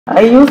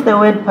I use the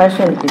word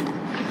passionately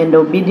and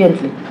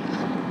obediently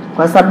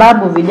kwa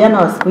sababu vijana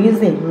wa siku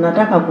hizi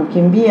mnataka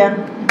kukimbia.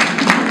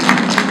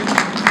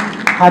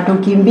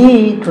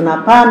 Hatukimbii,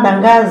 tunapanda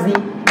ngazi.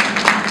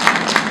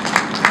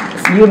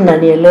 Sijui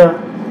mnanielewa.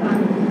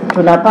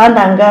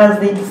 Tunapanda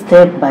ngazi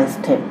step by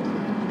step.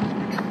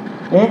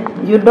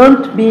 You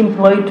don't be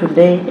employed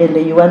today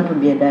and you want to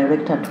be a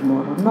director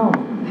tomorrow. No,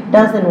 it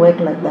doesn't work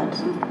like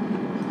that.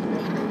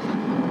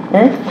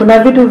 Kuna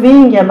vitu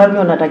vingi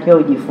ambavyo unatakiwa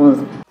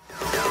ujifunze.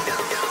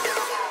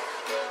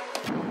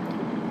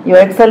 Your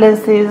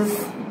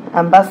Excellencies,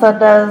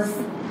 ambassadors,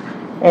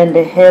 and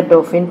the head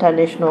of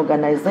international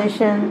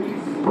organizations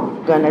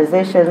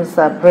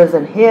are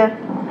present here,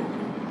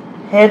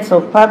 heads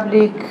of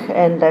public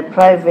and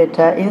private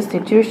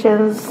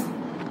institutions.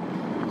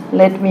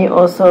 Let me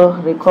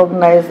also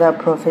recognize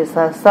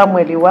Professor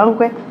Samuel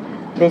Iwangwe,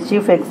 the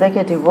Chief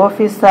Executive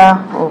Officer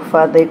of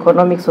the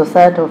Economic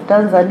Society of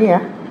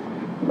Tanzania,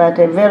 but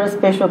a very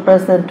special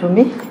person to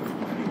me.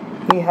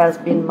 He has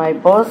been my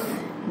boss,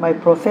 my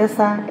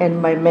professor,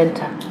 and my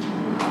mentor.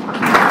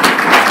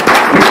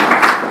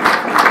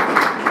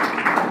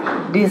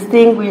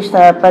 Distinguished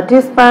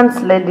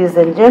participants, ladies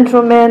and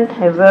gentlemen,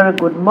 a very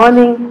good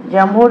morning.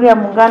 Jamhuri ya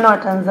Muungano wa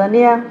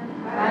Tanzania.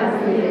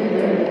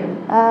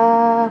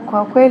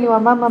 Kwa kweli wa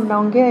mama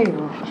mnaongea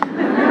hivyo.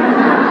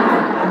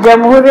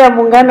 Jamhuri ya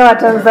Muungano wa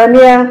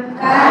Tanzania.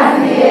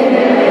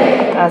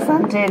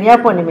 Asanteni,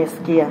 hapo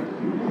nimesikia.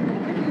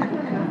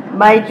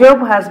 My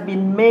job has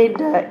been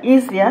made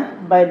easier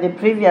by the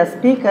previous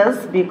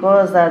speakers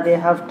because they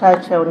have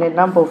touched on a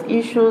number of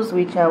issues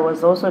which I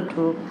was also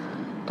to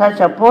touch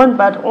upon,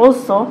 but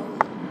also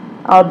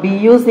I'll be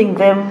using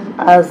them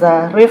as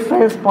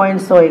reference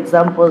points or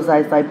examples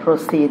as I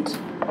proceed.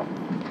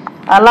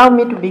 Allow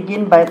me to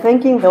begin by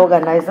thanking the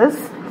organizers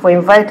for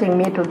inviting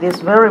me to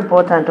this very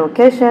important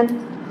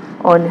occasion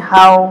on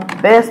how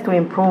best to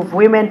improve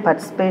women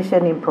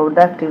participation in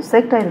productive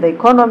sector in the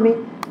economy,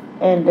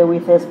 and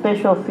with a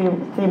special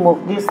theme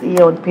of this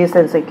year on peace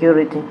and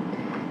security.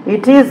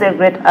 It is a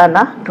great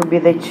honor to be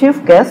the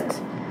chief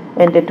guest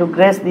and to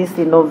grace this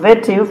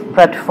innovative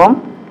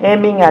platform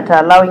aiming at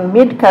allowing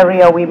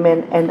mid-career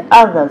women and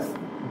others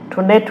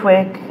to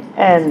network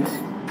and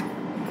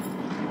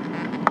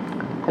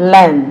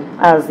learn,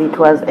 as it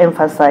was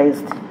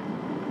emphasized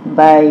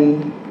by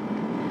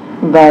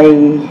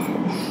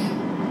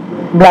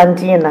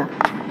Blantina.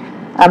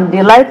 I'm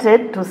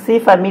delighted to see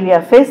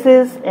familiar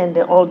faces and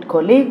the old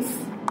colleagues.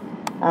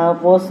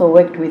 I've also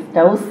worked with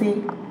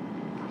Tausi.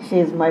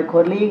 She's my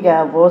colleague.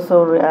 I've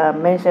also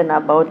mentioned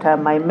about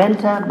my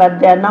mentor, but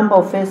there are a number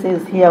of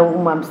faces here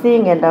whom I'm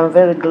seeing, and I'm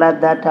very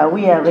glad that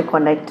we are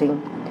reconnecting.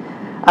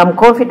 I'm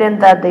confident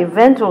that the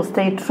event will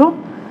stay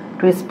true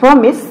to its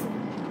promise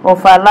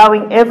of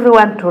allowing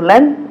everyone to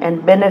learn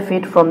and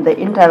benefit from the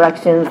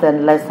interactions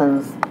and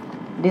lessons.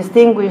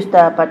 Distinguished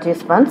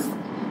participants,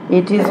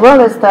 it is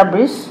well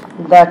established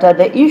that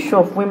the issue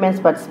of women's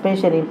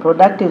participation in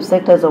productive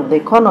sectors of the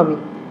economy,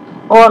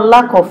 or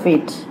lack of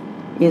it,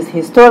 is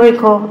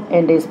historical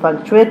and is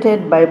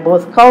punctuated by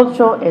both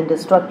cultural and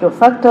structural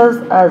factors,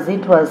 as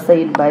it was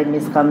said by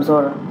Ms.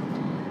 Kamzora.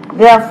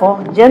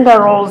 Therefore, gender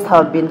roles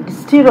have been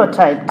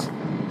stereotyped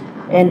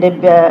and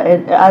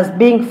as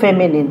being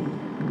feminine,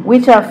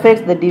 which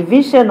affects the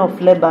division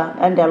of labor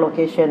and the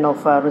allocation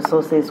of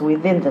resources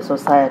within the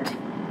society.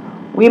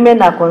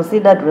 Women are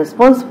considered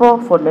responsible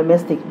for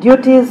domestic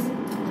duties,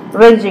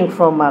 ranging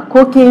from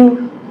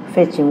cooking,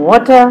 fetching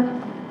water,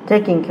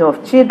 taking care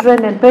of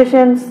children and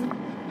patients,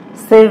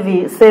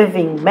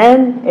 saving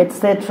men,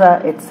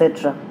 etc.,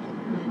 etc.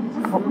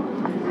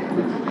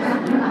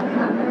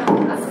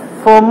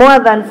 For more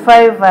than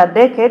 5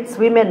 decades,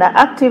 women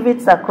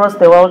activists across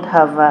the world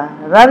have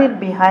rallied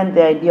behind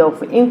the idea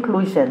of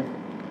inclusion,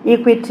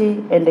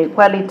 equity, and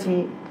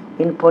equality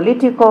in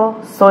political,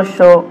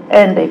 social,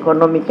 and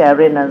economic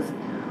arenas,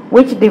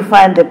 which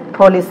define the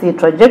policy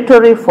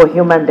trajectory for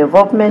human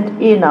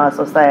development in our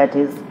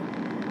societies.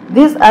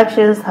 These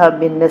actions have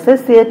been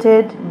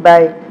necessitated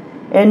by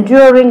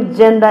enduring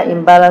gender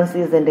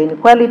imbalances and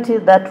inequality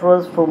that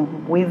rose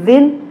from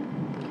within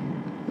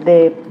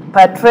the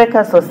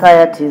patriarchal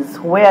societies,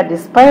 where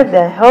despite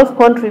their health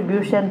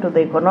contribution to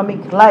the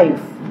economic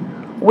life,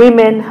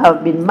 women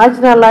have been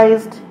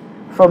marginalized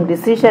from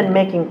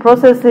decision-making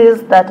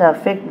processes that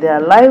affect their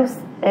lives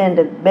and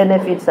the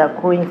benefits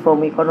accruing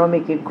from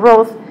economic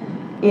growth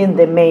in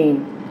the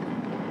main.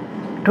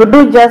 To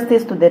do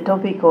justice to the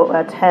topic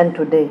at hand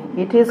today,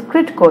 it is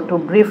critical to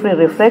briefly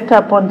reflect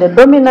upon the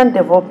dominant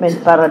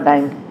development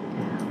paradigm,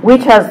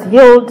 which has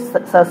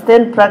yielded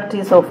sustained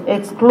practice of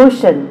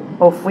exclusion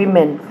of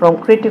women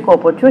from critical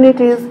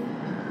opportunities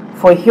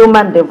for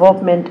human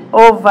development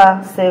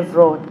over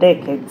several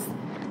decades,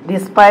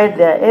 despite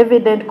their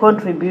evident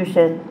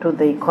contribution to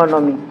the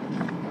economy.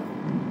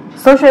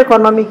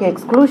 Socioeconomic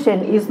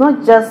exclusion is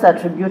not just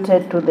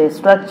attributed to the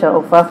structure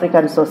of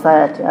African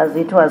society, as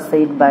it was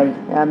said by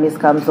Ms.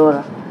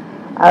 Kamzora,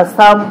 as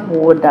some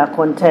would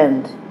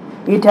contend.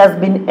 It has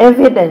been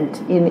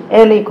evident in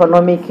early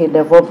economic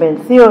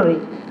development theory,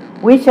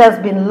 which has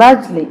been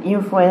largely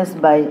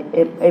influenced by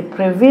a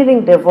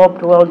prevailing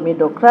developed world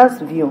middle class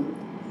view.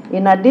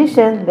 In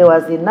addition, there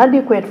was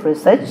inadequate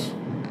research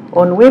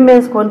on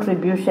women's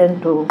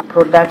contribution to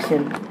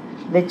production,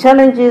 the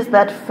challenges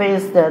that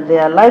faced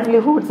their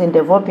livelihoods in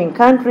developing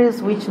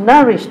countries, which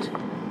nourished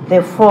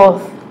the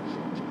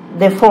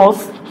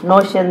false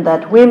notion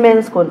that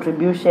women's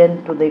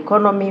contribution to the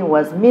economy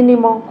was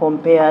minimal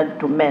compared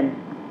to men.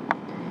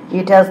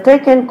 It has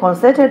taken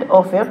concerted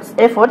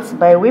efforts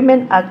by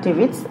women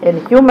activists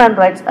and human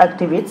rights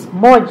activists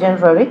more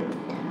generally,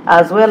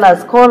 as well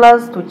as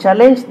scholars, to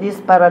challenge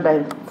this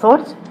paradigm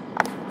thought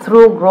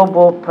through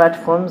global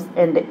platforms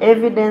and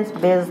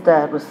evidence-based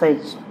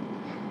research.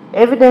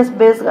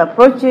 Evidence-based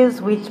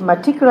approaches which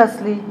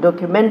meticulously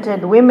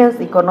documented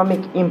women's economic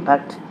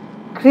impact,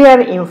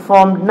 clearly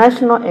informed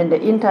national and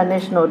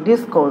international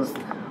discourse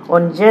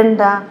on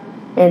gender,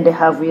 and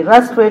have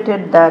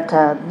illustrated that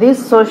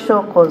this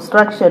social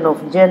construction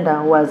of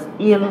gender was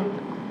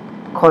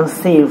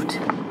ill-conceived.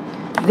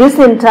 This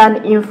in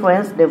turn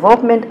influenced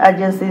development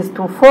agencies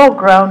to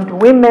foreground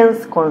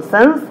women's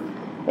concerns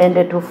and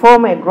to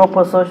form a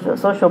global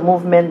social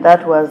movement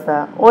that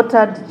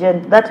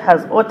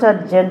has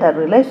altered gender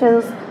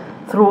relations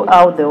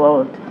throughout the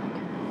world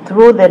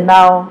through the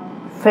now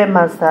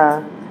famous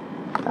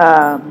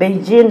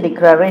Beijing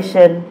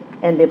Declaration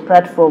and the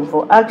Platform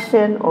for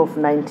Action of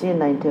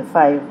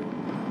 1995.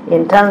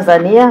 In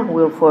Tanzania,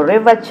 we'll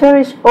forever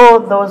cherish all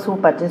those who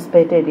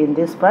participated in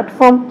this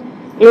platform,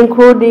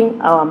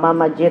 including our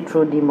Mama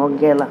Gertrude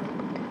Mogela.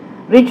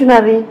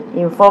 Regionally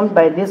informed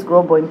by this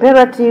global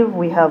imperative,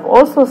 we have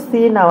also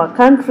seen our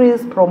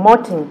countries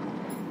promoting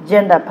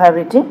gender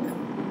parity,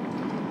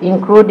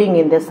 including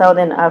in the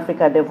Southern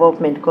Africa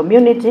Development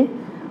Community,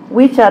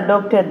 which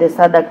adopted the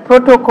SADC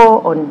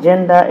Protocol on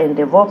Gender and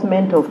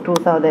Development of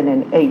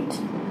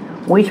 2008,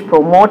 which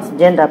promotes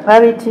gender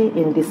parity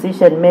in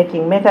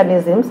decision-making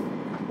mechanisms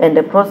and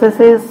the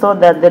processes so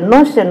that the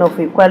notion of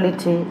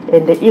equality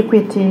and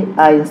equity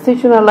are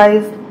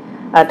institutionalized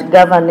at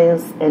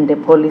governance and the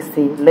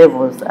policy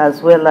levels,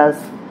 as well as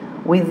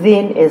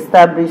within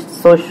established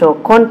social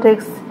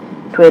contexts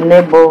to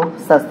enable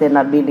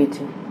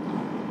sustainability.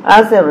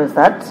 As a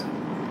result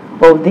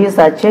of these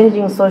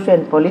changing social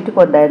and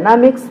political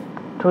dynamics,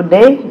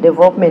 today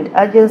development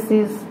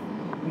agencies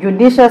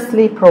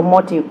judiciously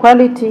promote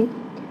equality.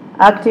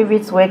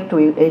 Activists work to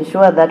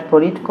ensure that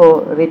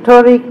political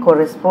rhetoric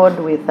corresponds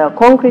with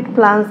concrete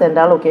plans and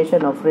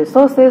allocation of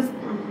resources,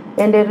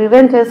 and they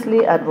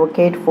relentlessly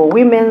advocate for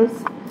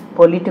women's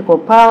political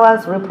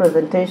powers,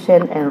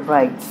 representation, and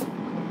rights.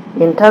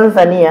 In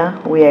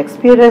Tanzania, we are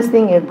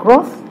experiencing a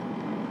growth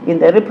in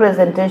the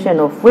representation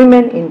of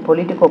women in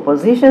political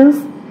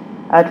positions.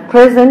 At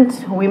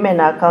present, women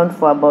account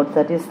for about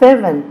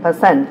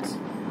 37%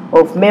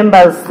 of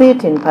members'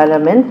 seats in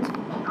parliament,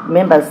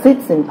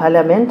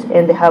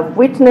 and have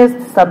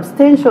witnessed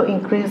substantial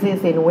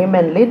increases in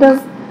women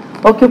leaders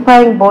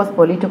occupying both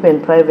political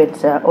and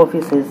private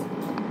offices.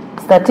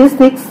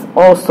 Statistics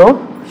also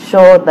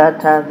show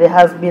that there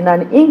has been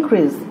an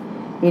increase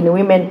in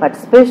women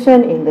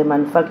participation in the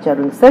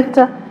manufacturing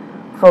sector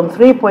from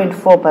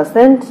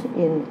 3.4%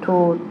 in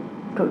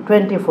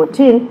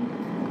 2014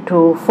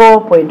 to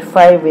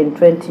 4.5% in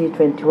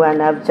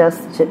 2021. I've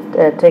just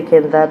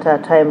taken that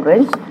time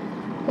range,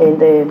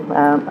 and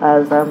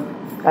as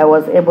I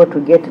was able to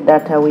get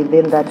data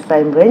within that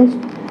time range.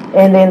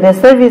 And in the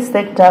service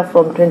sector,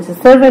 from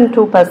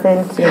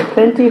 27.2% in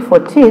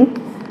 2014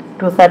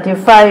 to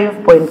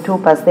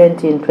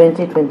 35.2% in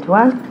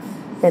 2021.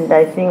 And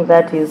I think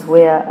that is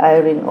where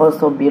Irene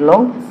also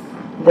belongs,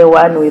 the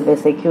one with the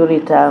security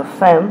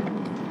firm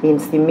in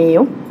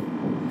Simiyu.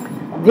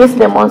 This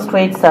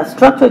demonstrates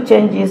structural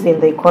changes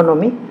in the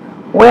economy,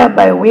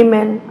 whereby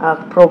women are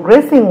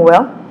progressing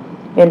well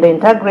and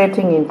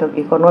integrating into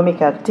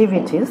economic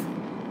activities,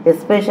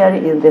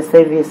 especially in the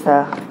service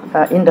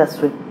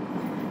industry.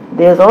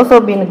 There's also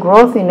been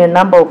growth in a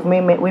number of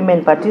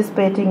women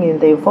participating in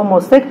the informal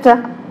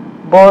sector,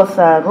 both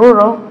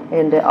rural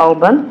and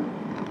urban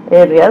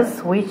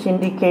areas, which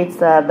indicates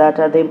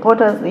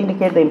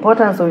the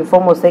importance of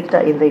informal sector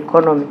in the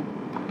economy.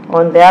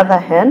 On the other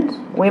hand,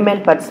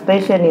 women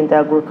participation in the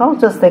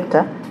agriculture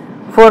sector,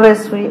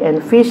 forestry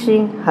and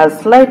fishing has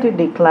slightly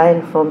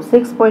declined from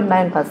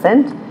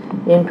 6.9%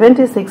 in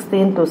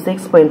 2016 to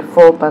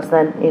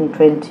 6.4% in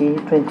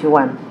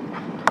 2021.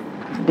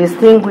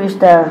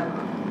 Distinguished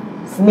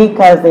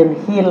sneakers and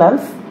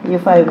healers,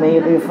 if I may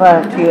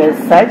refer to you as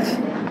such,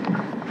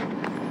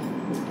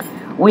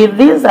 with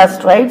these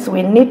strides,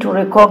 we need to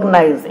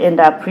recognize and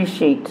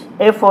appreciate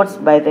efforts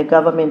by the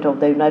government of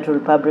the United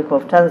Republic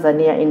of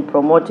Tanzania in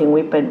promoting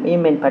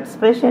women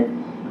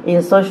participation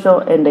in social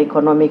and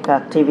economic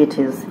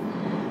activities.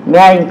 May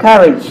I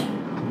encourage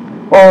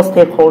all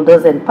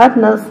stakeholders and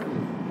partners,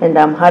 and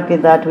I'm happy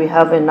that we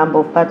have a number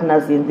of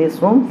partners in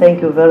this room.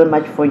 Thank you very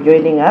much for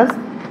joining us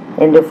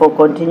and for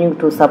continuing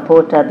to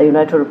support the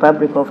United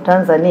Republic of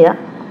Tanzania,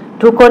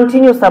 to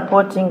continue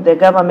supporting the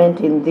government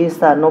in this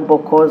noble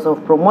cause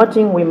of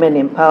promoting women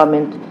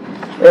empowerment,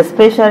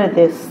 especially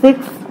the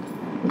 6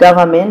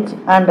 government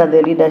under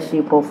the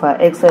leadership of Her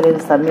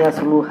Excellency Samia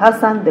Suluhu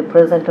Hassan, the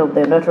President of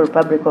the United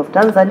Republic of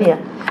Tanzania,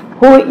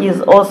 who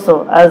is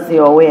also, as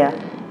you are aware,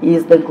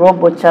 is the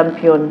global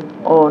champion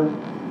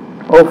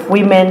of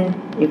women,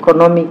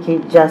 economic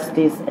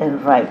justice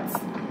and rights.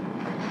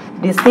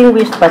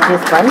 Distinguished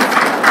participants,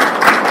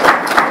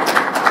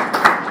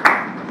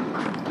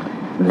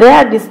 there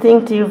are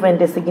distinctive and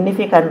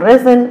significant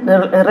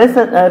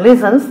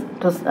reasons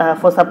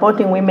for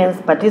supporting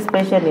women's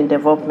participation in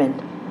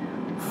development.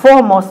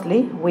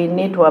 Foremostly, we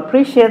need to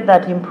appreciate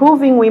that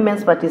improving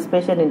women's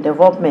participation in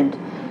development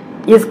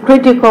is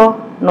critical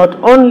not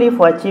only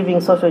for achieving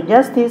social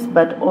justice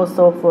but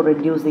also for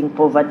reducing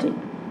poverty.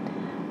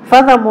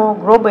 Furthermore,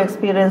 global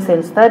experience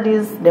and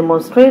studies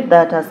demonstrate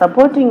that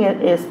supporting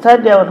a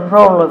steady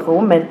role of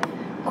women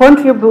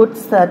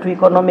contributes to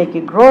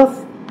economic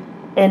growth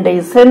and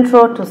is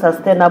central to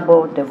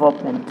sustainable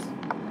development.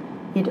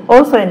 It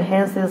also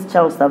enhances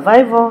child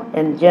survival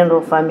and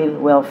general family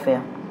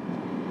welfare.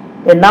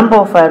 A number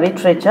of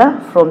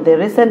literature from the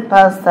recent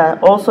past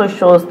also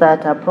shows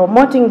that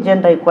promoting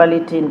gender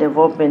equality in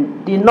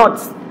development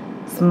denotes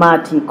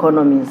smart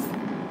economies.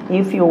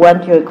 If you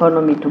want your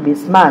economy to be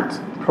smart,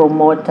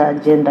 promote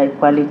gender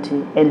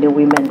equality and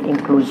women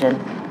inclusion.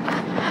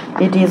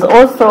 It is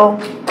also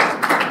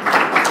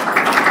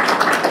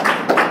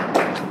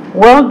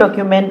well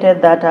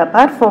documented that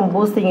apart from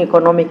boosting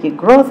economic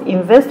growth,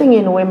 investing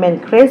in women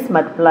creates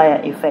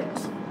multiplier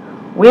effects.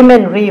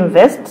 Women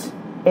reinvest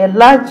a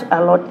large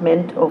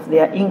allotment of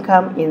their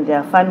income in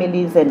their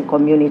families and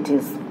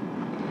communities.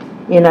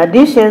 In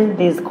addition,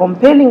 there is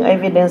compelling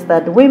evidence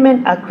that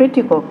women are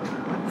critical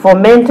for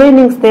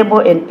maintaining stable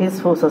and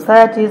peaceful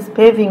societies,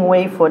 paving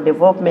way for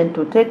development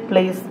to take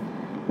place.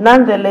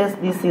 Nonetheless,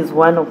 this is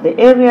one of the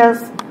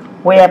areas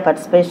where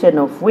participation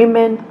of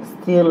women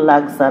still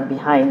lags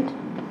behind.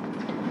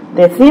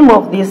 The theme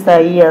of this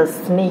year's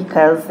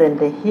Sneakers and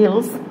the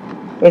Heels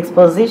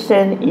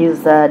exposition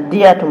is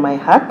dear to my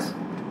heart.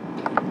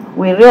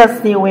 We rarely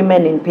see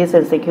women in peace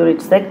and security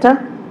sector,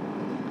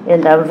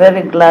 and I'm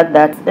very glad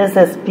that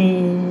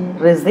SSP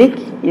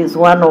Rizik is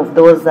one of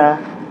those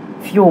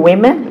few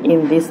women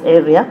in this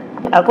area.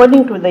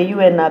 According to the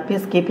UN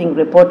Peacekeeping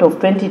Report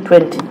of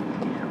 2020,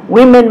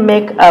 women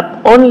make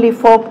up only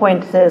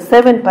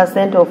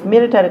 4.7% of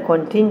military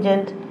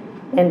contingent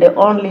and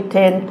only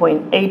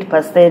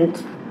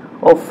 10.8%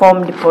 of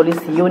formed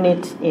police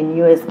unit in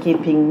US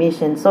keeping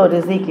mission. So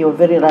Rizik, you're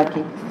very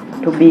lucky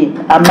to be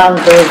among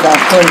those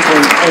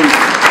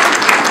 10.8.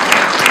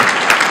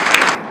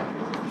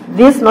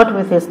 This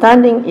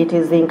notwithstanding, it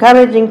is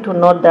encouraging to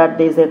note that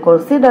there is a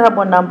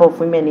considerable number of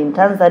women in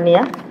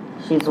Tanzania,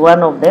 she's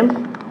one of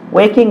them,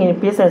 working in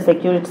peace and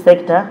security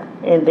sector,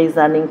 and there is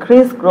an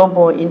increased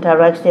global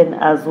interaction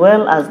as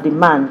well as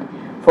demand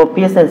for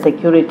peace and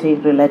security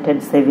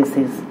related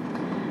services.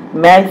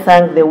 May I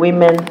thank the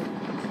women,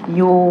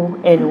 you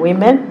and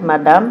women,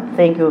 Madam,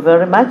 thank you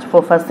very much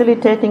for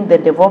facilitating the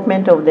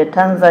development of the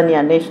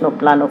Tanzania National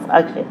Plan of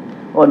Action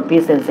on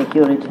Peace and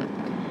Security.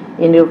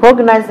 In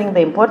recognizing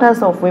the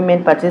importance of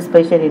women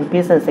participation in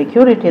peace and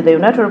security, the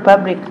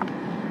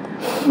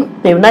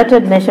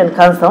United Nations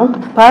Council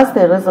passed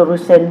a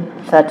resolution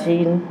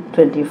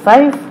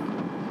 1325.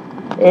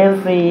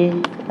 Every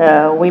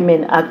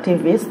women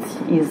activist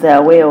is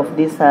aware of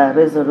this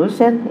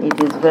resolution. It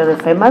is very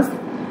famous.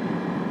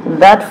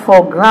 That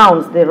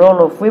foregrounds the role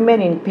of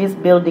women in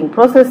peace-building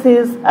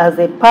processes as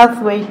a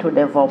pathway to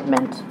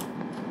development.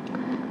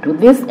 To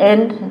this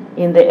end,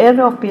 in the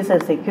area of peace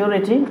and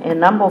security, a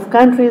number of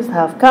countries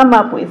have come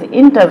up with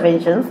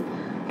interventions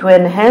to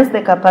enhance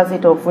the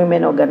capacity of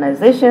women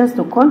organizations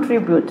to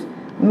contribute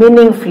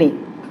meaningfully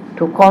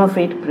to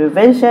conflict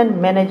prevention,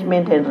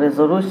 management, and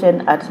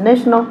resolution at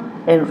national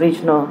and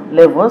regional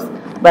levels,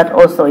 but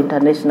also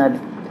internationally.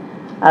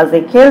 As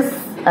a case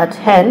at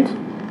hand,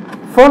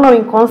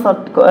 following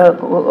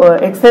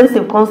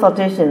extensive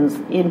consultations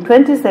in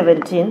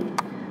 2017,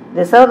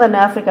 the Southern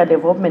Africa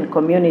Development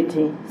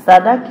Community,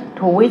 SADC,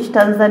 to which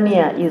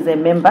Tanzania is a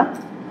member,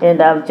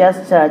 and I've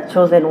just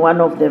chosen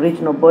one of the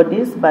regional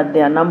bodies, but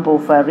there are a number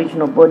of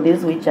regional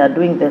bodies which are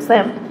doing the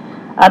same,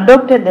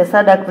 adopted the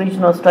SADC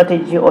Regional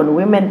Strategy on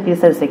Women,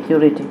 Peace and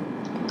Security.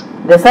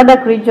 The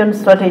SADC Region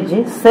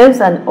Strategy serves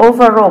an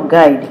overall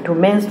guide to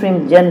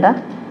mainstream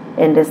gender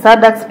and the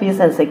SADC's peace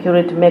and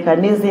security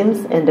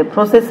mechanisms and the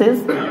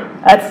processes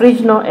at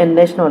regional and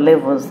national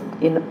levels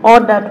in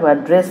order to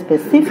address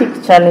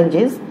specific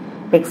challenges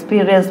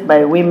experienced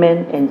by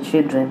women and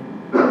children.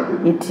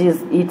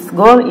 Its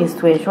goal is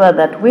to ensure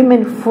that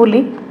women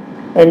fully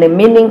and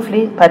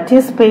meaningfully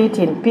participate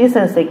in peace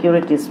and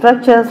security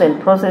structures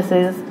and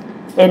processes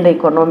and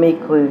economic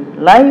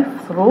life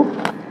through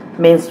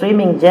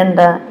mainstreaming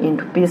gender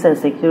into peace and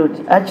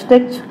security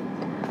architecture,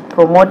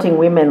 promoting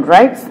women's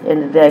rights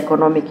and their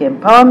economic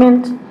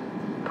empowerment,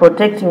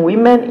 protecting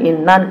women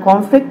in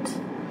non-conflict,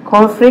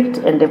 conflict,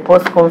 and the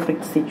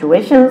post-conflict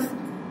situations.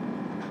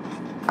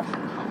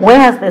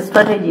 Whereas the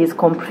strategy is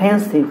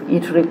comprehensive,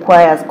 it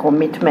requires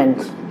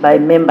commitment by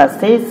member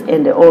states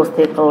and all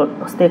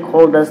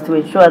stakeholders to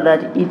ensure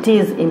that it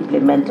is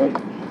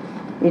implemented.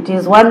 It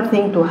is one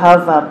thing to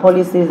have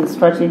policies,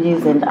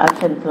 strategies, and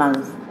action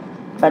plans,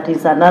 but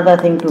it's another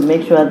thing to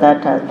make sure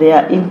that they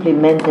are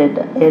implemented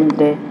and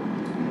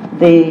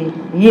they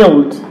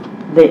yield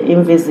the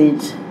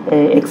envisaged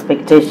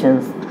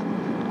expectations.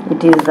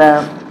 It is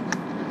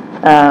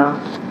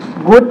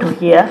good to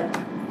hear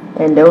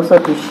and also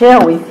to share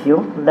with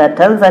you that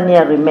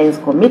Tanzania remains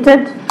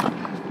committed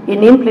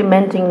in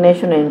implementing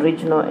national and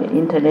regional and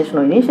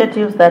international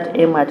initiatives that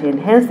aim at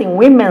enhancing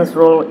women's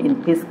role in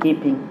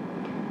peacekeeping,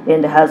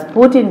 and has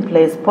put in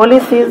place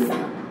policies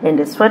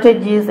and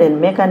strategies and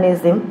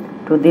mechanisms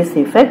to this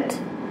effect,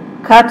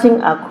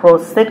 cutting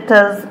across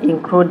sectors,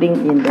 including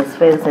in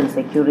defense and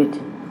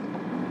security.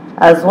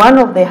 As one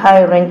of the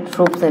high-ranked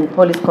troops and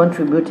police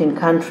contributing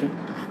country,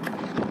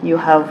 you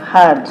have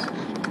heard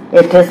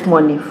a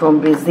testimony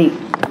from Brazil.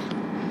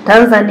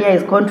 Tanzania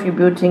is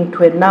contributing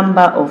to a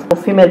number of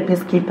female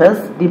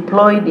peacekeepers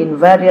deployed in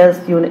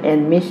various units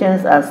and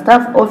missions as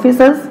staff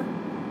officers,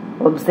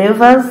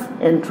 observers,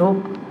 and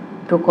troops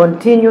to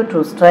continue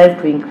to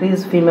strive to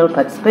increase female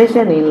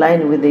participation in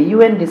line with the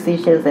UN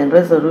decisions and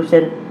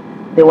resolution,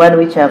 the one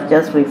which I've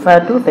just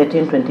referred to,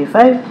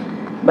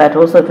 1325, but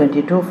also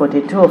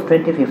 2242 of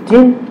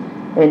 2015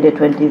 and the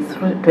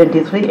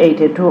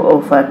 2382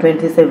 of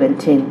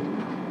 2017.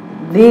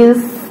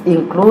 These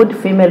include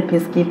female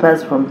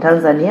peacekeepers from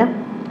Tanzania.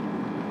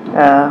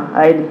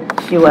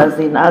 She was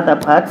in other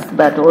parts,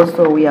 but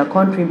also we are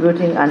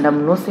contributing under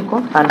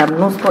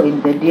MONUSCO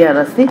in the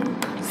DRC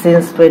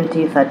since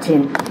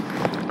 2013.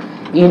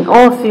 In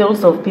all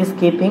fields of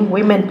peacekeeping,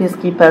 women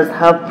peacekeepers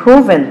have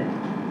proven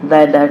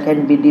that they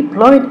can be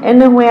deployed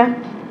anywhere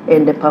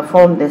and they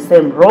perform the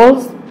same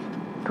roles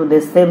to the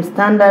same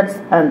standards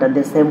under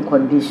the same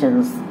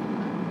conditions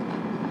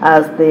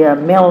as their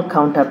male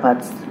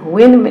counterparts.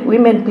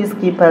 Women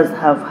peacekeepers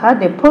have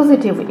had a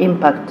positive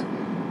impact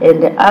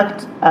and they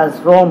act as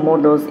role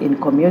models in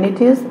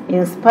communities,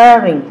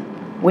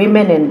 inspiring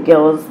women and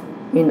girls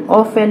in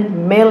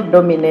often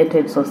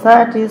male-dominated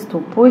societies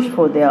to push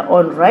for their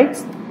own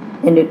rights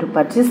and to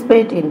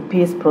participate in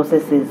peace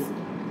processes.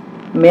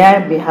 May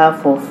I, on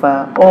behalf of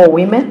all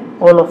women,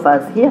 all of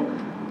us here,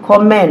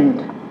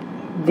 commend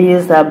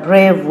these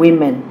brave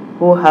women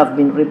who have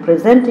been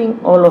representing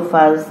all of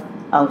us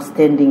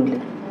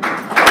outstandingly.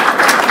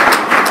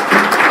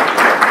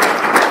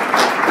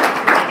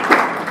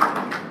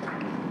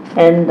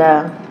 And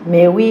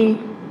may we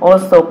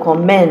also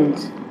commend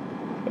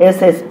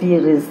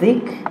SSP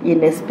Rizik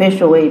in a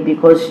special way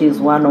because she's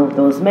one of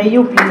those. May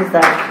you please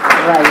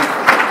rise.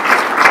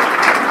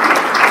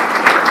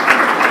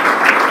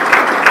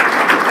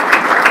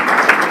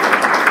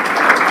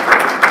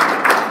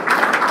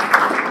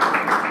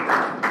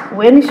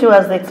 When she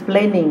was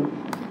explaining,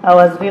 I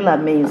was really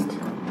amazed.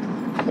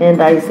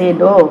 And I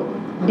said, oh,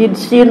 did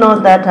she know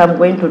that I'm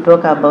going to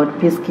talk about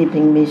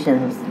peacekeeping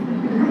missions?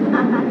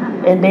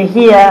 And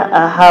here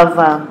I have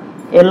a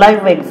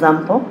live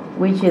example,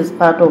 which is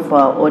part of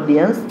our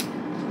audience.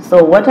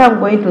 So what I'm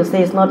going to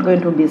say is not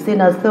going to be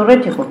seen as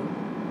theoretical.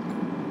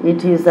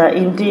 It is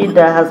indeed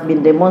has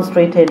been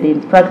demonstrated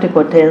in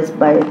practical terms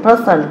by a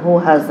person who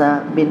has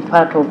been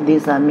part of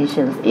these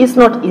missions. It's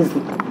not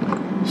easy.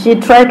 She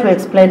tried to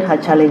explain her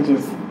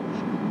challenges,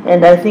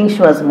 and I think she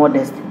was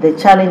modest. The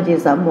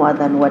challenges are more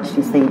than what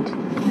she said.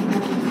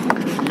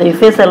 They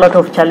face a lot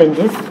of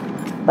challenges,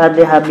 but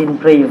they have been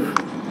brave.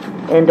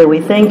 And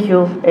we thank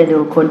you and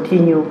will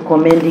continue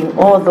commending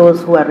all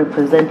those who are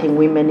representing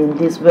women in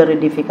this very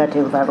difficult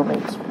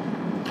environment.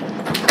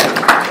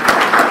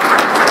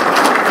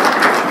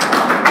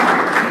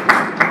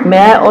 May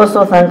I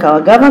also thank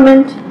our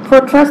government for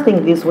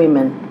trusting these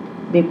women,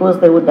 because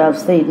they would have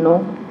said,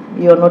 no,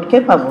 you're not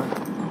capable.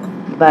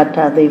 But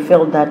they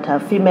felt that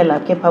female are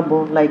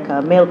capable like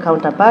a male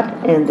counterpart,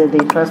 and they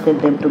trusted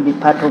them to be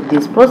part of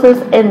this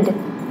process, and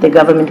the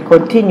government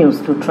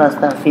continues to trust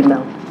our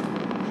female.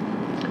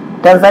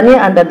 Tanzania,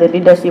 under the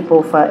leadership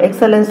of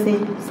Excellency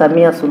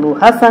Samia Suluhu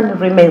Hassan,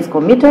 remains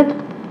committed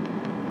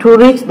to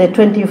reach the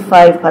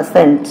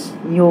 25%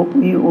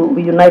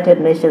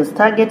 United Nations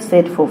target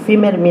set for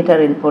female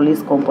military and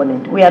police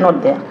component. We are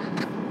not there.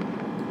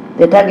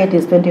 The target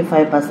is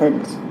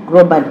 25%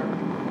 globally,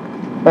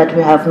 but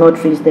we have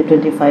not reached the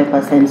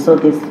 25%, so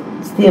there's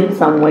still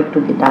some work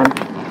to be done.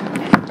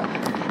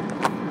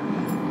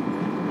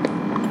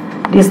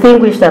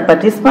 Distinguished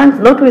participants,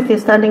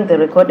 notwithstanding the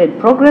recorded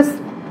progress,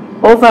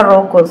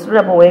 overall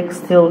considerable work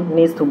still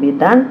needs to be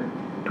done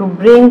to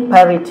bring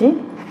parity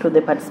to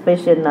the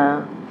participation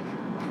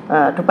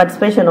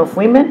of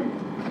women.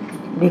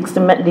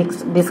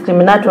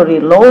 Discriminatory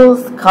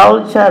laws,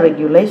 culture,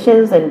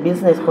 regulations, and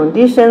business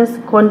conditions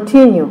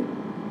continue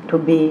to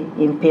be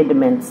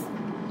impediments.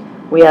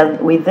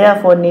 We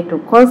therefore need to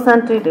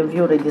constantly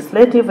review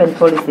legislative and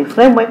policy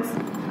frameworks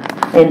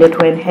and to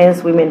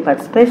enhance women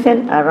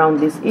participation around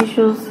these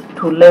issues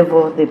to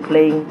level the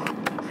playing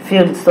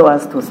field, so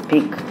as to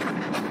speak.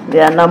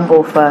 There are a number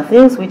of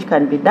things which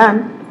can be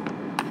done.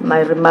 My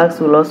remarks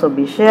will also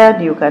be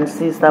shared. You can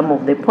see some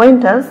of the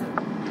pointers.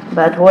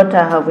 But what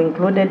I have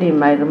included in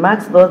my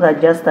remarks, those are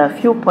just a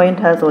few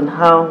pointers on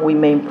how we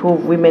may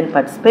improve women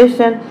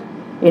participation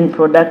in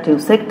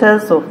productive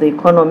sectors of the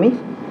economy,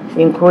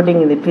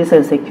 including in the peace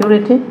and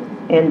security.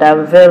 And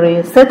I'm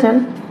very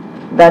certain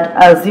that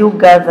as you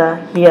gather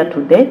here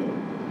today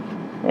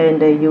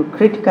and you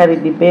critically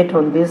debate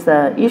on these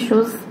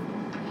issues,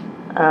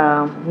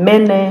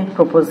 many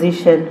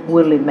propositions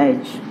will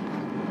emerge.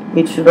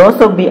 It should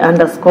also be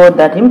underscored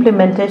that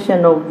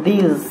implementation of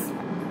these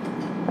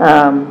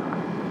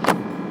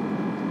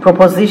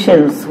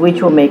propositions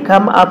which we may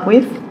come up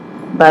with,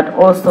 but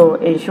also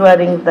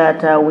ensuring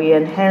that we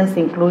enhance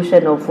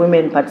inclusion of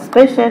women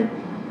participation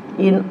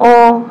in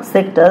all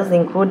sectors,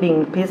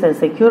 including peace and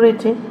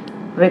security,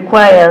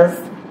 requires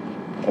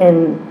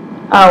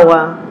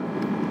our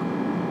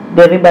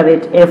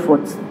deliberate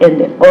efforts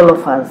and all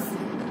of us.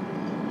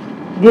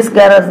 This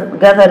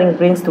gathering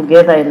brings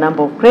together a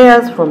number of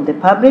prayers from the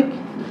public,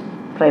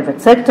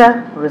 private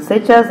sector,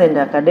 researchers and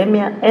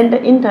academia, and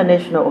the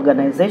international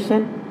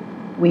organization.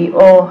 We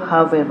all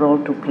have a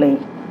role to play.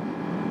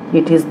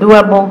 It is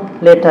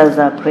doable. Let us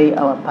play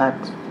our part.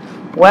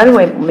 One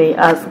may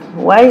ask,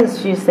 why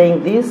is she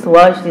saying this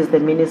while she is the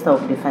Minister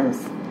of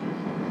Defense?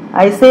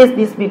 I say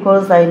this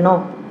because I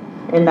know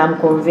and I'm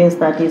convinced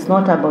that it's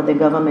not about the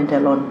government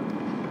alone.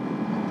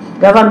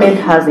 Government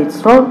has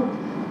its role,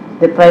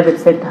 the private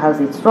sector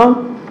has its role,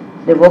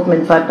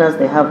 development partners,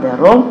 they have their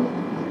role,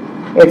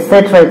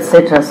 etc.,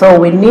 etc. So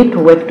we need to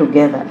work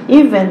together.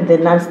 Even the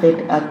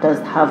non-state actors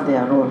have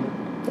their role,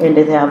 and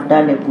they have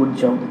done a good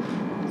job.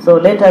 So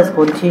let us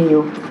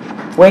continue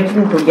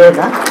working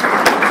together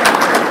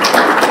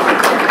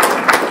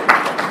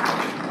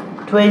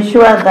to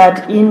ensure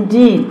that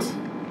indeed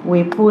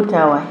we put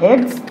our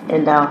heads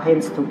and our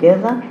hands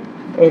together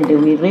and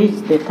we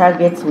reach the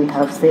targets we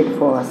have set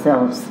for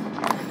ourselves.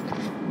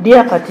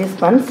 Dear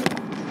participants,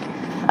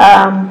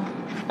 I'm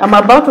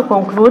about to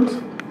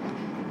conclude,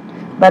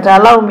 but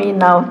allow me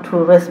now to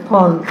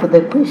respond to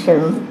the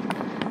questions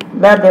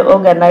that the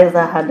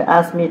organizer had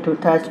asked me to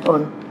touch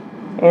on,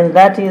 and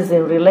that is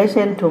in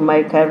relation to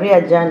my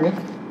career journey,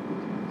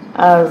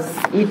 as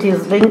it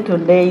is linked to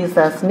today's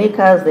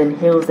Sneakers and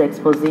Heels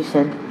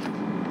exposition.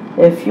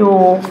 A few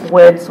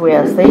words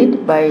were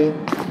said by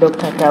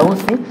Dr.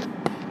 Tausi,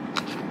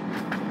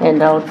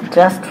 and I'll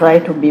just try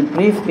to be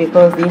brief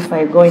because if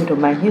I go into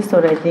my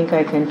history, I think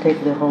I can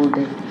take the whole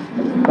day.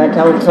 But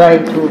I'll try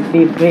to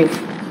be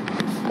brief.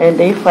 And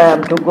if I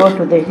am to go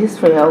to the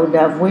history, I would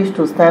have wished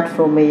to start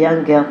from a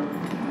young girl.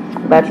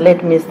 But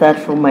let me start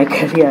from my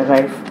career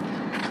life.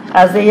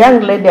 As a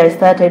young lady, I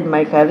started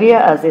my career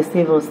as a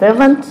civil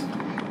servant,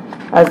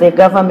 as a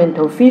government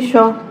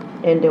official,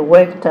 and I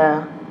worked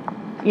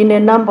in a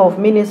number of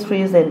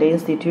ministries and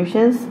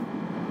institutions.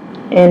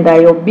 And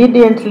I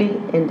obediently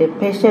and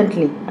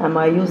patiently, am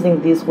I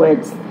using these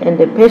words, and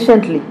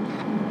patiently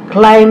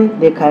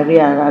climbed the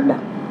career ladder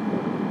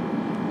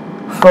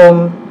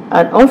from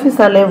an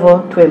officer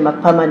level to a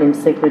permanent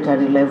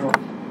secretary level.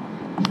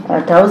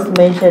 Taus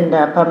mentioned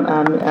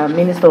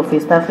Minister of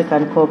East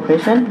African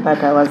Cooperation,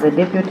 but I was a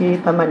deputy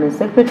permanent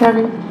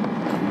secretary,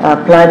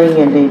 planning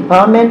and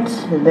empowerment,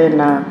 then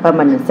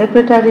permanent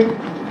secretary,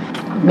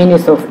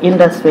 Minister of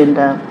Industry, and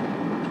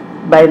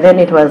by then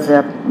it was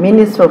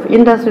Minister of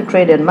Industry,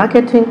 Trade and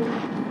Marketing,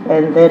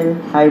 and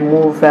then I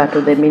moved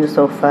to the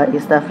Minister of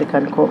East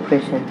African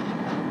Cooperation.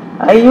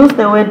 I use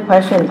the word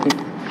passionately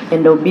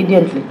and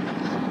obediently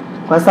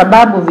kwa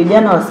sababu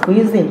vijana wa siku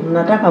hizi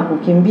mnataka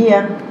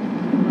kukimbia.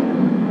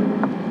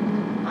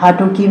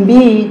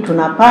 Hatukimbii,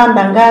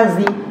 tunapanda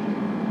ngazi.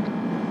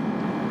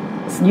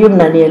 Sijui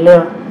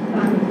mnanielewa.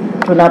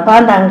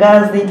 Tunapanda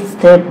ngazi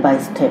step by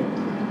step.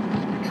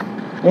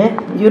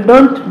 You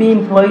don't be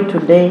employed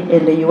today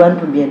and you want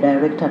to be a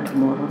director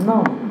tomorrow.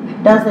 No,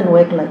 it doesn't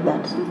work like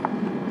that.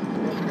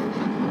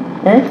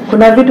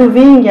 Kuna vitu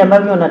vingi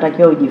ambavyo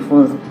unatakiwa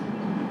ujifunze.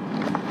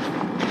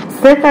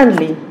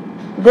 Secondly,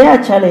 there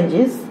are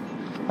challenges.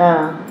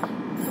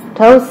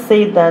 Taus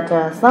said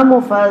that some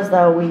of us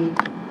we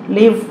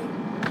live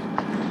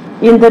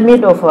in the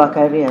middle of our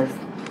careers.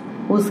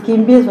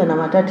 Usikimbizwe na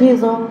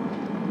matatizo.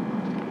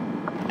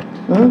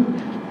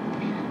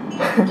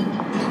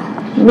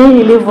 Mimi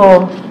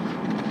nilivyo,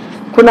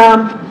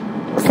 kuna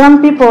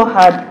some people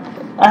had,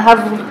 I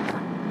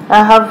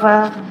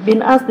have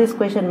been asked this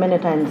question many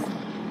times.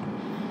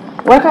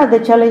 What are the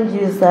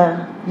challenges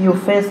you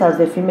face as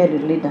a female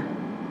leader?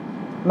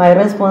 My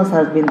response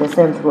has been the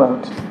same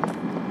throughout.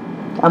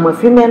 I'm a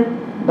female,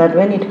 but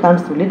when it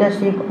comes to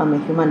leadership, I'm a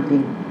human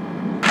being.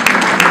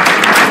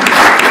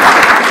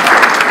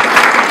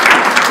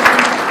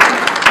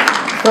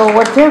 So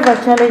whatever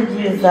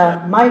challenges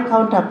my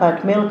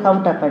counterpart, male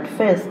counterpart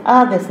face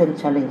are the same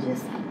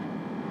challenges.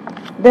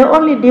 The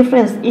only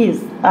difference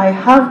is I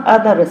have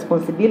other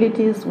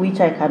responsibilities which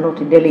I cannot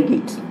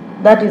delegate.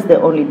 That is the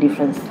only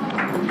difference.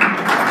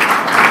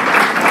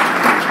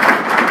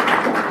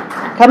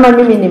 Kama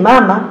mimi ni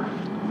mama,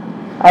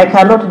 I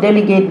cannot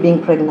delegate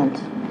being pregnant.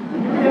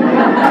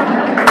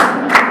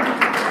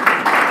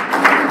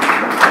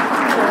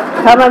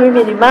 Kama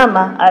mimi ni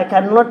mama, I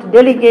cannot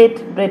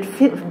delegate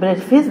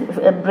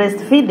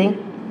breastfeeding,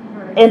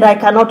 and I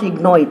cannot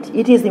ignore it.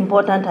 It is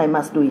important, I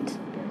must do it.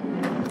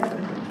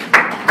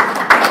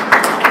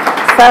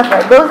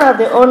 Those are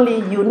the only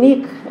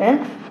unique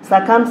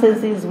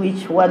circumstances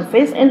which one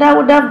faces, and I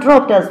would have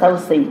dropped, as I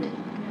said.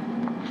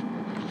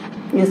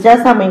 It's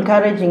just I'm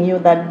encouraging you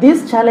that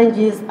these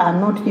challenges are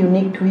not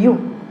unique to you.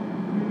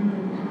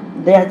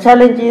 They are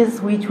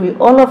challenges which we,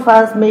 all of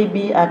us,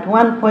 maybe at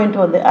one point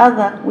or the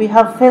other, we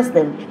have faced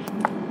them.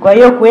 Kwa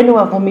hiyo kuweni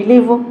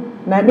wavumilivu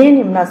na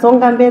nini,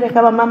 mnasonga mbele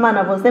kama mama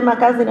anavyosema,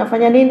 kazi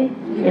inafanya nini,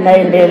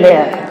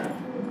 inaendelea.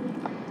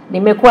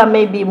 Nimekuwa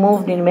maybe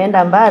moved,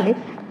 nimeenda mbali,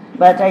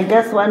 but I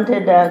just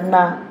wanted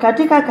na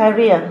katika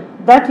career,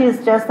 that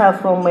is just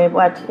from a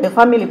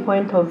family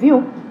point of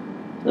view.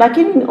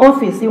 Lakini in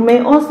office, you may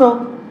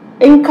also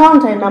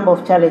encounter a number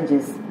of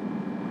challenges.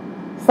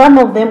 Some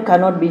of them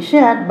cannot be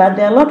shared, but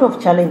there are a lot of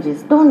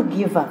challenges. Don't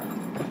give up.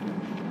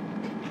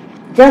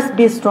 Just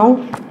be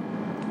strong,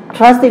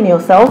 trust in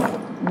yourself,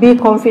 be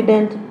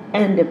confident,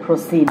 and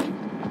proceed.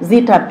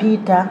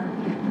 Zitapita,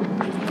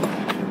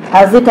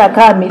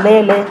 hazitakaa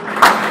milele.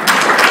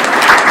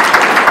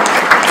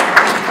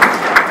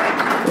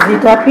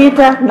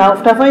 Zitapita, na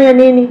utafanya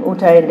nini?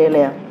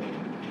 Utaendelea.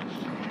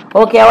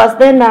 Okay, I was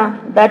then,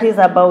 that is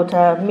about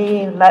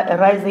me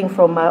rising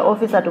from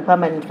officer to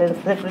permanent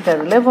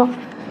secretary level.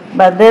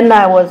 But then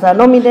I was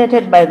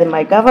nominated by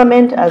my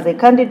government as a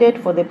candidate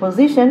for the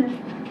position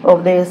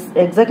of the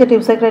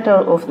Executive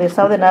Secretary of the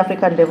Southern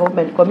African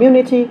Development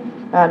Community,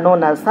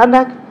 known as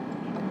SADC.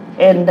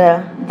 And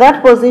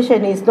that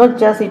position is not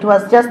just, it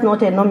was just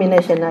not a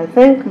nomination. I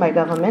thank my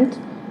government,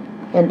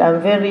 and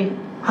I'm very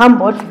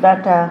humbled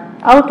that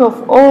out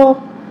of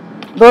all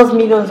those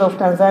millions of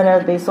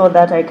Tanzanians, they saw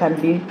that I can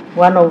be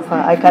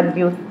I can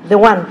be the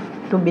one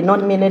to be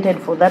nominated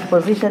for that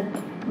position.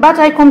 But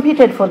I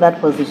competed for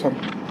that position.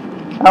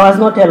 I was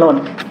not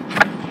alone.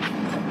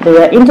 There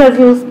were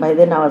interviews. By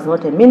then I was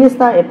not a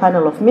minister, a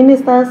panel of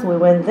ministers. We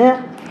went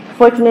there.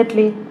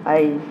 Fortunately,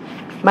 I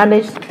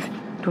managed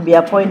to be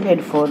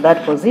appointed for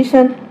that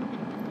position.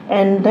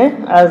 And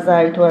as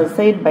it was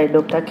said by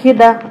Dr.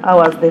 Kida, I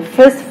was the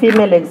first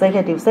female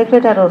executive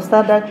secretary of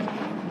SADC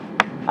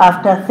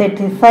after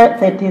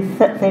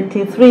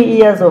 33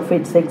 years of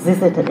its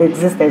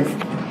existence.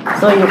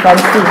 So you can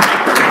see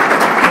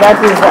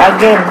that is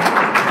again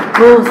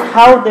proves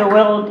how the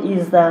world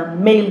is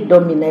male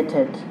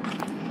dominated.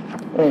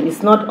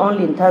 It's not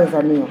only in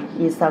Tanzania,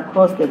 it's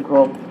across the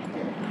globe.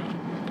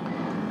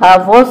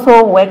 I've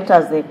also worked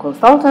as a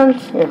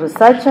consultant, a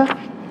researcher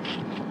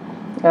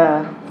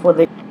for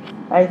the.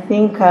 I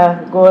think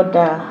God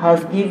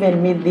has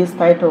given me this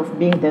title of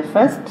being the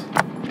first.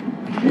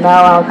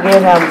 Now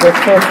again, I'm the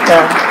first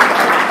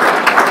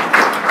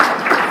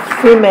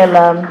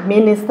female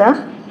minister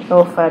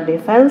of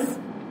defense,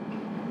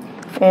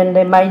 and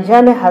my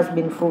journey has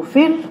been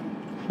fulfilled,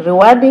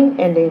 rewarding,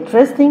 and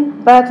interesting.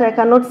 But I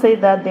cannot say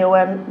that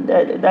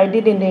I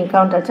didn't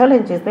encounter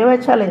challenges. There were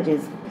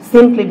challenges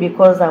simply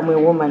because I'm a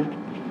woman.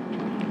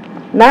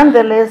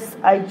 Nonetheless,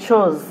 I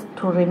chose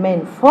to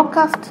remain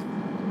focused,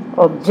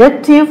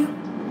 objective,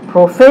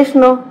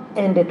 professional,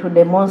 and to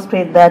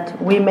demonstrate that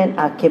women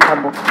are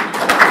capable.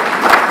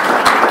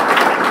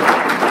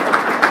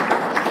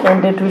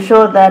 And to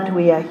show that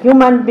we are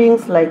human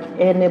beings like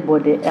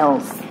anybody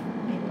else,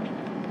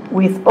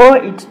 with all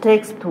it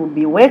takes to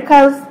be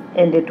workers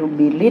and to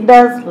be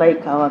leaders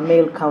like our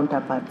male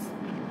counterparts.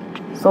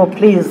 So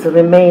please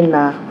remain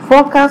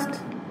focused,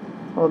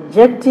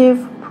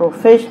 objective,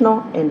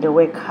 professional, and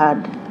work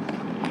hard.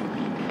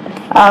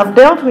 I've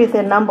dealt with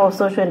a number of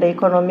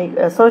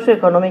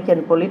socio-economic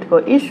and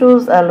political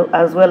issues,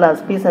 as well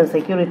as peace and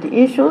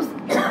security issues.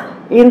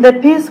 In the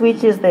peace,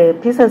 which is the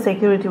peace and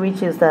security,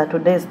 which is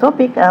today's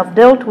topic, I've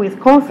dealt with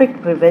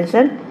conflict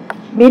prevention,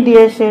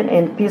 mediation,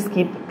 and peace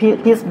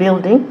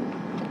building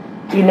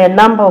in a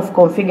number of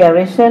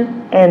configurations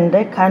and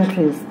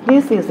countries.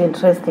 This is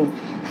interesting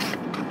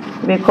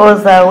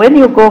because when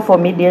you go for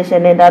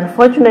mediation, and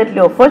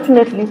unfortunately or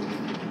fortunately,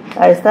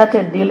 I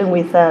started dealing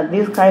with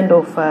these kind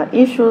of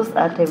issues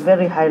at a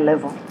very high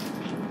level.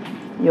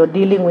 You're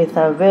dealing with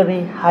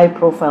very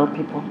high-profile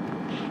people,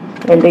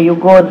 and you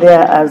go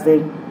there as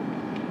a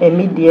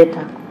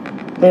mediator.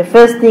 The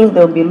first thing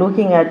they'll be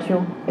looking at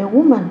you, a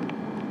woman.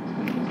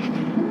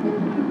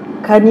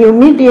 Can you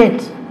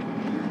mediate?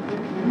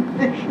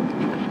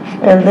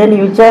 And then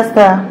you just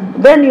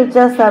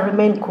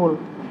remain cool,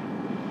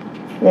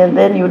 and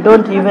then you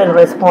don't even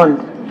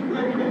respond.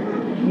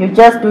 You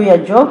just do your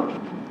job.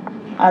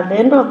 At the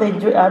end of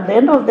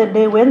the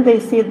day, when they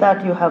see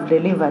that you have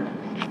delivered,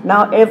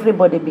 now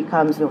everybody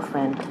becomes your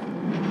friend.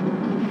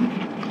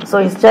 So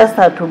it's just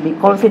to be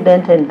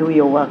confident and do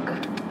your work.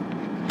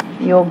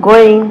 You're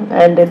going,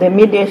 and the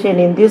mediation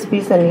in this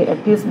peace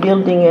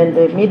building and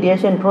the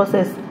mediation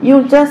process,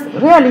 you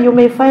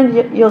may find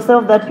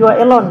yourself that you are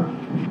alone.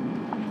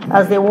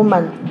 As a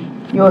woman,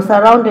 you're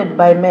surrounded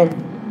by men.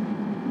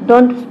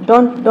 Don't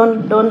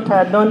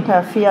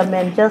fear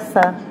men. Just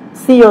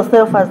see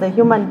yourself as a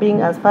human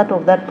being, as part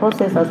of that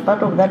process, as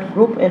part of that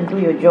group, and do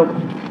your job.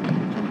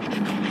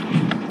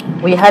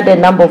 We had a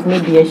number of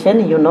mediation,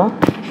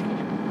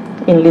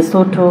 in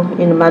Lesotho,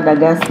 in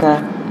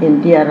Madagascar,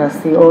 in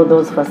DRC, all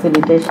those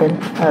facilitation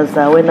as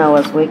when I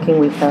was working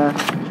with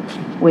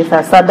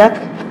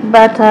SADC.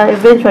 But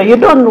eventually, you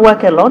don't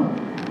work alone.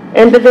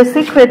 And the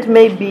secret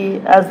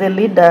maybe as a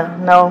leader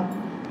now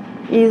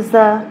is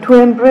to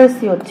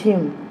embrace your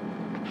team.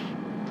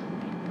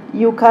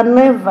 You can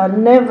never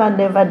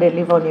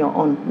deliver on your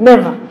own.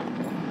 Never.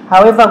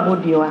 However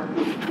good you are.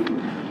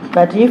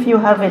 But if you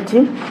have a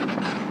team,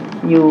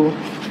 you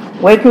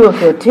work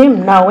with your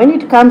team. Now, when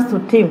it comes to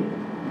teams,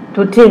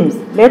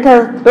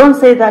 don't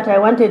say that I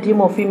want a team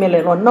of female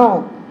alone.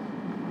 No.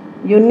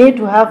 You need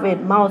to have a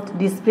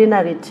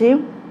multidisciplinary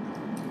team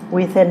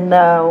with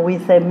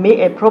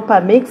a proper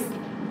mix.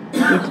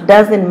 It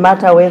doesn't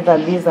matter whether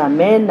these are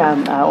men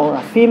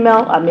or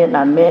female,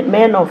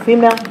 men or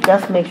female.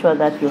 Just make sure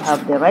that you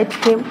have the right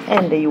team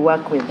and you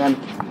work with them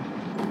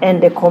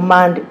and the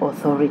command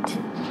authority.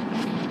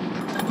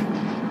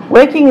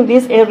 Working in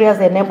these areas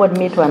enabled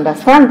me to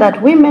understand that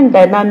women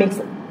dynamics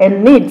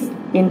and needs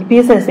in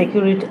peace and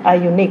security are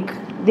unique.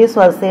 This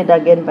was said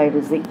again by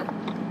Rizik.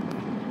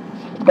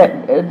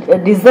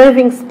 That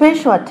deserving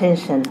special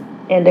attention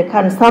and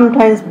can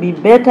sometimes be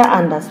better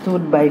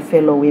understood by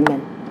fellow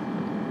women.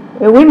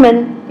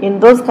 Women in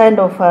those kind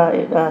of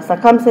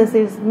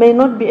circumstances may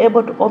not be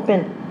able to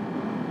open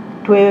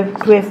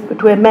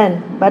to a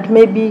man, but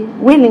may be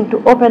willing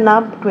to open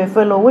up to a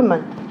fellow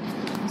woman.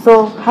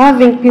 So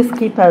having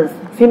peacekeepers,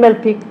 female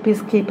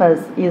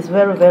peacekeepers, is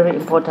very, very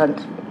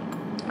important.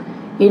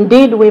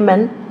 Indeed,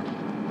 women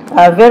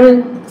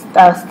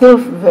are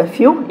still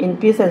few in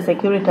peace and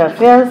security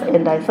affairs,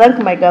 and I thank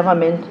my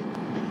government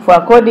for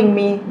according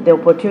me the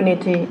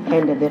opportunity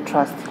and the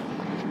trust.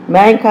 May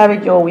I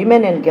encourage all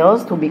women and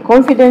girls to be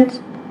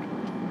confident,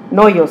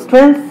 know your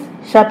strengths,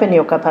 sharpen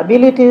your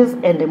capabilities,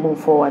 and move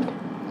forward.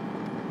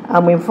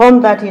 I'm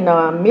informed that in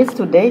our midst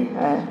today,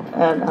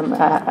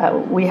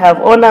 we have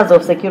owners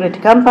of security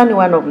company,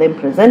 one of them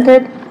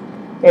presented,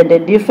 and the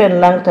different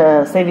ranked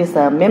service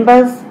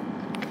members.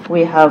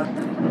 We have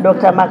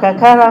Dr.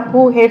 Makakara,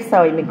 who heads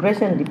our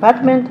immigration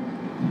department.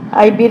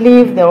 I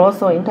believe they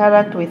also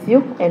interact with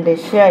you and they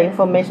share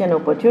information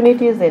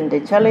opportunities and the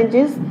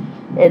challenges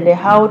and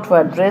how to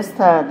address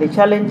the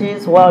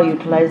challenges while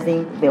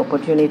utilizing the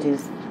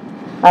opportunities.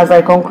 As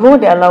I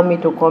conclude, allow me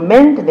to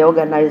commend the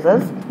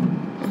organizers,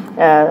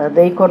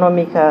 the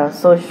Economic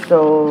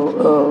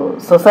Social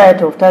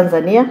Society of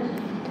Tanzania,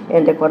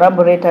 and the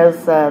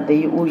collaborators, the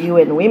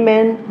UN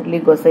Women,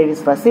 Legal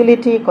Service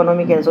Facility,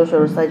 Economic and Social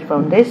Research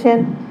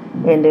Foundation,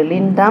 and the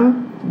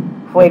LINDAM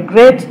for a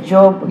great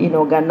job in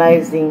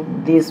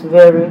organizing this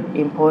very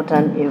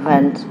important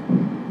event.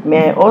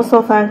 May I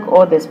also thank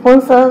all the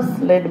sponsors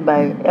led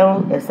by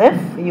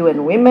LSF,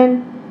 UN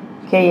Women,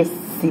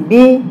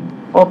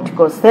 KCB,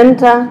 Optical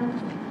Center,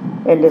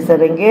 and the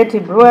Serengeti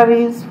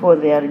Breweries for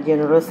their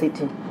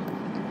generosity.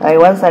 I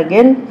once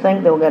again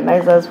thank the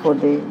organizers for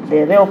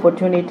the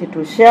opportunity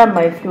to share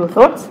my few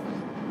thoughts.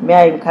 May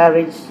I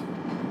encourage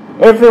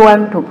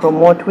everyone to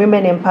promote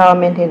women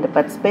empowerment and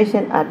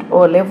participation at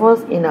all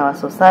levels in our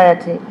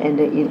society and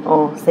in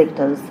all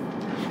sectors.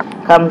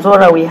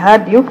 Kamzora, we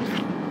heard you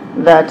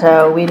that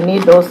we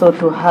need also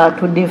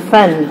to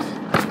defend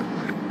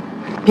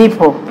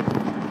people.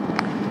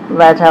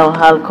 That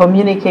I'll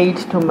communicate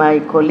to my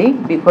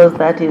colleague because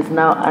that is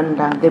now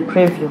under the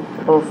purview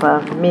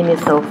of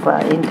Minister of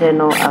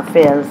Internal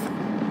Affairs.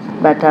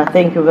 But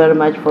thank you very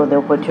much for the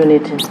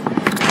opportunity.